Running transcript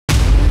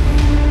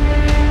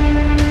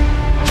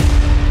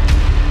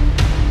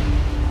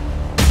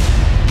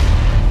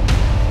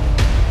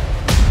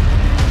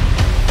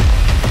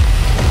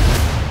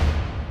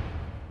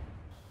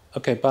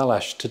Okay,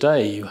 Balazs,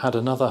 today you had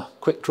another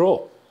quick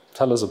draw.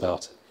 Tell us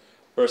about it.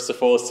 First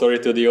of all, sorry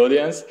to the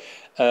audience.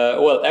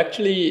 Well,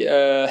 actually,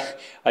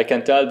 I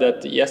can tell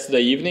that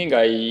yesterday evening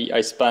I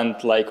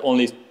spent like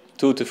only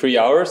 2 to 3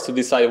 hours to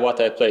decide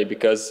what I play,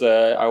 because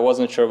I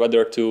wasn't sure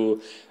whether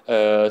to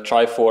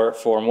try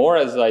for more,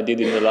 as I did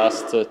in the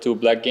last 2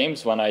 black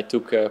games when I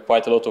took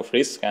quite a lot of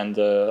risk, and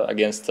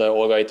against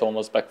Olga it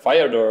almost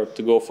backfired, or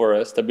to go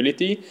for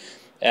stability.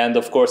 And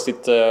of course,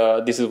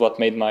 this is what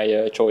made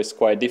my choice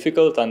quite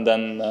difficult, and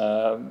then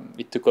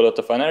it took a lot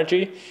of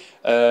energy.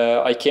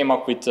 I came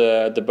up with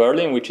the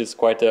Berlin, which is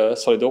quite a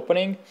solid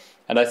opening,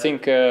 and I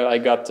think I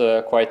got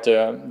quite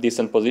a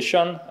decent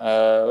position.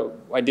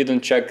 I didn't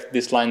check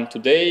this line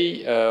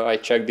today. I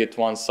checked it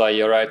once I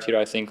arrived here,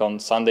 I think on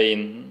Sunday,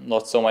 in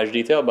not so much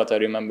detail, but I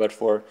remember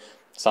for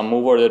some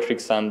move order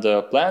tricks and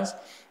plans.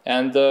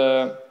 And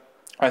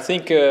I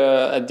think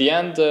at the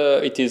end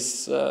it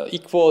is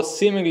equal,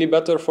 seemingly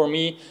better for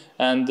me.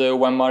 And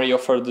when Mari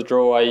offered the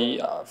draw,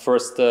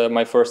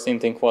 my first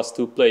instinct was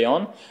to play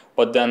on,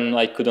 but then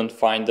I couldn't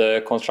find a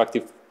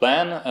constructive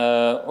plan.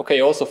 Okay,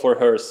 also for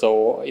her,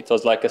 so it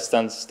was like a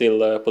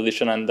standstill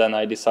position. And then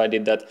I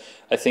decided that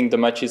I think the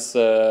match is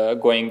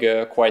going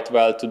quite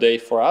well today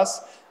for us.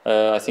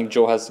 I think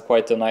Joe has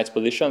quite a nice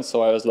position,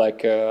 so I was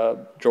like,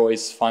 draw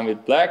is fine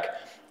with black.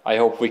 I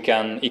hope we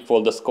can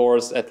equal the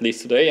scores at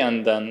least today,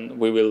 and then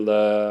we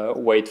will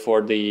wait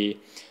for the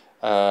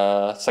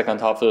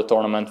second half of the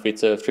tournament with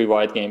 3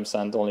 white games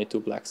and only 2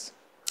 blacks.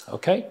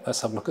 Okay,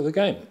 let's have a look at the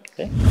game.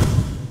 Okay.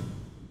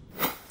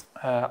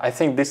 I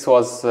think this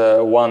was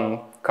one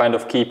kind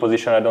of key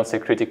position, I don't say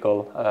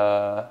critical,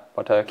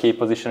 but a key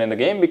position in the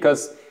game,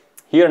 because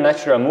here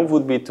natural move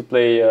would be to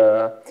play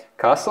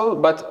castle,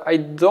 but I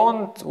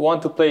don't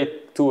want to play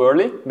it too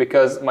early,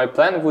 because my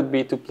plan would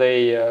be to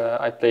play,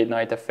 I played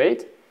knight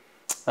f8,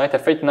 knight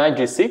f8, knight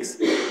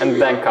g6, and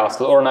then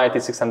castle, or knight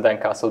e6 and then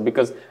castle,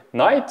 because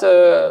knight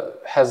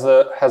has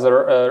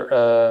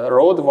a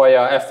road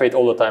via f8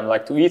 all the time,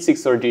 like to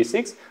e6 or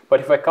g6.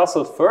 But if I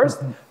castle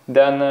first,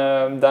 then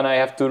I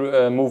have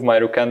to move my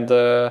rook, and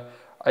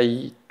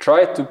I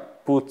try to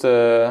put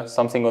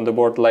something on the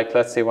board, like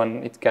let's say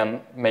when it can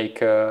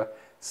make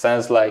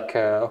sense, like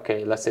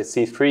okay, let's say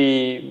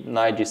c3,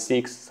 knight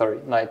g6, sorry,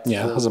 knight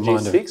yeah, it has a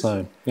mind of its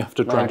own. You have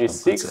to drag knight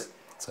g6. them.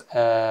 That's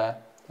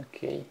it.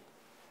 Okay.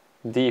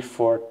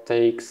 d4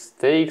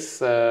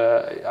 takes,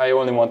 I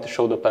only want to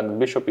show the plan,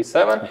 bishop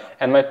e7,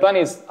 and my plan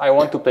is I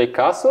want to play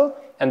castle,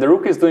 and the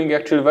rook is doing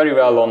actually very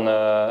well on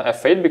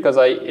f8, because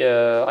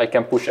I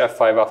can push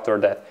f5 after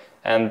that,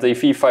 and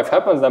if e5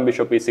 happens, then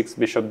bishop e6,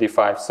 bishop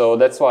d5, so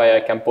that's why I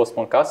can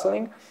postpone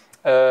castling.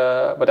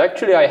 But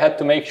actually I had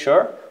to make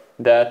sure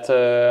that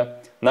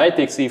knight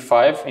takes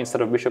e5 instead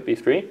of bishop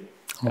e3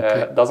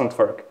 doesn't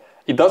work.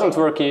 It doesn't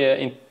work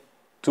in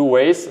 2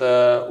 ways.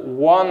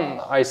 One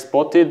I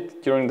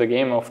spotted during the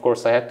game, of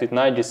course I had to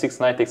knight g6,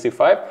 knight takes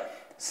e5.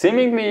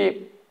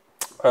 Seemingly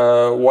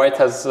white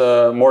has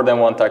more than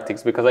one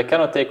tactics, because I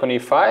cannot take on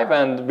e5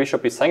 and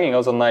bishop is hanging,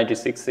 also knight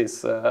g6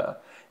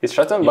 is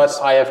threatened, yes.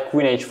 But I have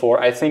queen h4,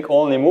 I think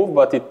only move,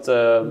 but it's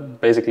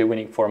basically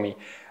winning for me.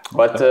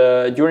 But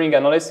during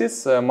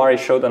analysis, Mari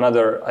showed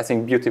another, I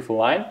think, beautiful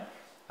line.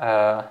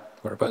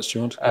 Whereabouts do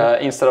you want to go?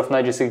 Instead of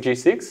knight g6,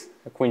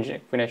 g6, queen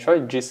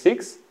h5,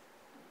 g6,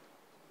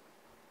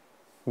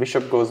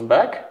 bishop goes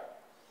back,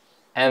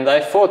 and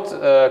I thought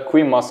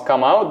queen must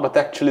come out, but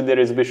actually there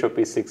is bishop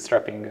e6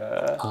 trapping.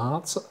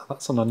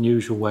 That's an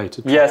unusual way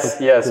to trap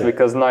yes,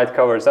 because knight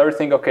covers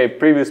everything. Okay,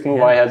 previous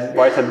move I had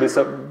white had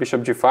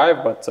bishop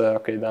g5, but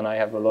okay, then I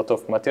have a lot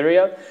of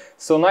material.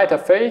 So knight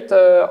f8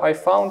 I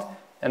found,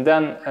 and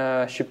then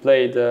she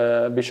played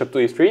bishop to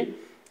e3,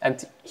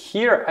 and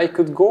here I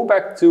could go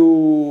back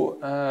to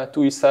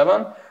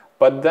e7,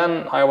 but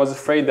then I was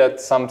afraid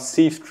that some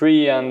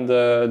c3 and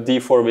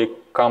d4 will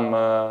come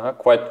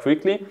quite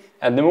quickly,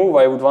 and the move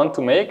I would want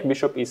to make,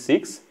 bishop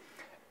e6,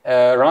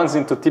 runs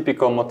into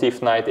typical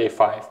motif knight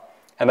a5,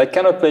 and I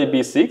cannot play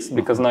b6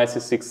 because knight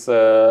c6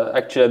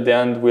 actually at the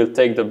end will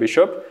take the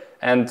bishop,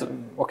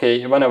 and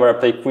okay, whenever I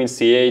play queen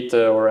c8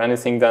 or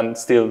anything, then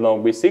still no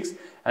b6.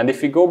 And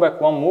if we go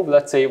back one move,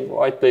 let's say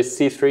white plays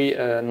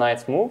c3,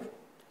 knight's move.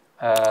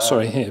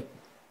 Sorry, here.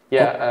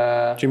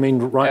 Yeah. Do you mean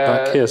right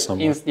back here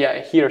somewhere?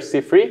 Yeah, here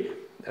c3.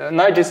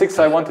 Knight g6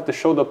 I wanted to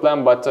show the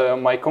plan, but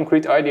my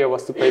concrete idea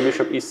was to play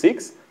bishop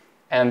e6,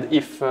 and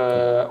if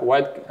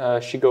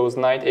white she goes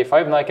knight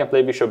a5, now I can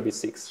play bishop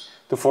b6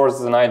 to force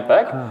the knight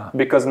back,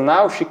 because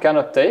now she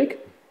cannot take,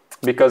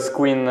 because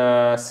queen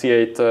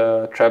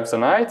c8 traps the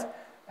knight,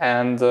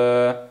 and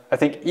I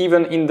think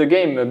even in the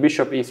game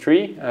bishop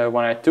e3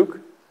 when I took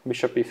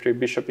bishop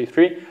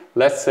e3,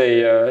 let's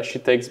say she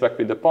takes back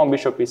with the pawn,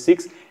 bishop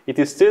e6, it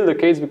is still the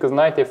case, because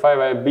knight a5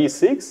 I have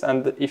b6,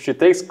 and if she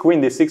takes queen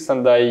d6,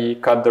 and I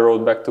cut the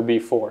road back to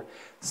b4.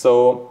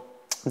 So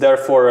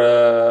therefore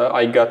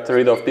I got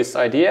rid of this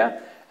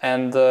idea,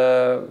 and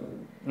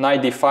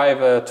knight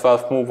d5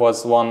 12th move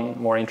was one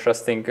more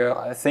interesting.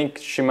 I think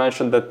she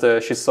mentioned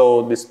that she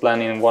saw this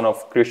plan in one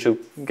of crucial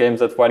games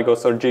that white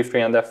goes for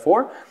g3 and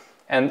f4,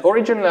 And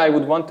originally I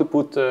would want to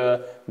put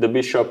the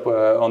bishop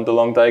on the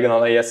long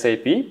diagonal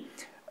ASAP.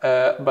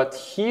 But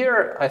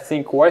here I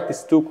think white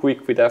is too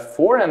quick with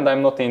f4, and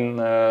I'm not in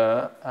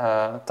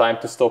time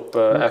to stop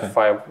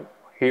f5.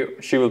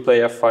 She will play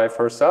f5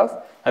 herself,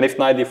 and if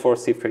knight d4,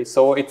 c3.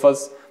 So it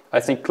was, I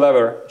think,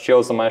 clever. She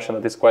also mentioned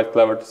that it's quite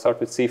clever to start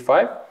with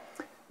c5,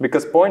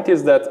 because point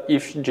is that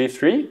if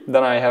g3,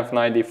 then I have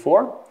knight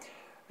d4.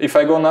 If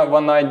I go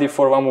one knight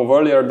d4 one move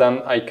earlier,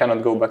 then I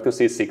cannot go back to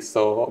c6.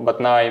 So, but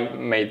now I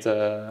made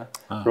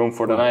room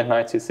for the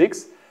knight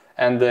c6,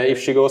 and if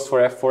she goes for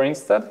f4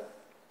 instead,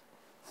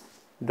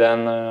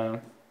 then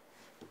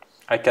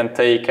I can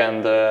take,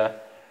 and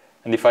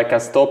if I can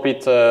stop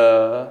it,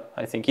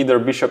 I think either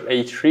bishop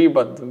h3,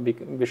 but the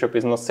bishop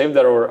is not safe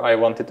there, or I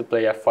wanted to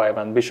play f5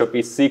 and bishop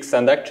e6,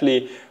 and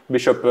actually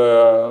bishop,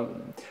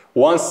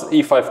 once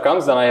e5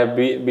 comes, then I have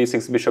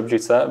b6, bishop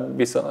g7,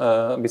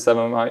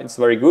 b7, it's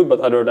very good, but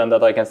other than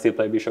that I can still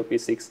play bishop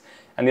e6.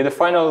 And in the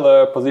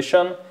final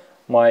position,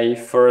 my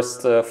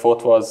first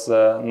thought was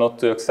not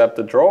to accept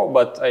the draw,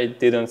 but I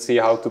didn't see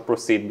how to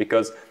proceed,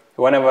 because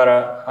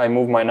whenever I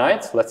move my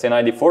knight, let's say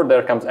knight d4,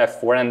 there comes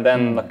f4, and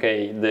then,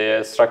 okay,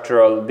 the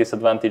structural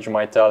disadvantage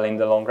might tell in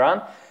the long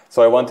run.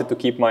 So I wanted to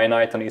keep my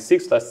knight on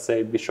e6, let's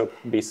say bishop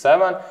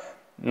b7.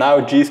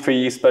 Now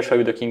g3, especially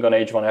with the king on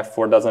h1,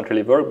 f4 doesn't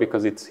really work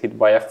because it's hit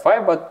by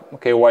f5, but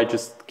okay, white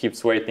just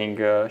keeps waiting.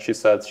 She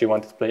said she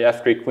wanted to play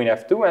f3, queen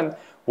f2, and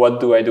what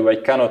do? I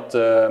cannot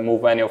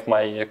move any of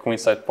my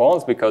queenside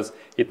pawns because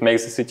it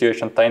makes the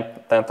situation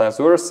 10 times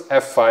worse.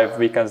 f5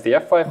 weakens the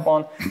f5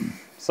 pawn.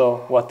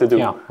 So what to do?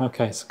 Yeah,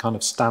 okay, it's a kind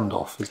of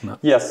standoff, isn't it?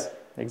 Yes,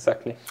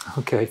 exactly.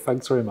 Okay,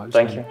 thanks very much.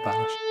 Thank you.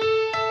 Balazs.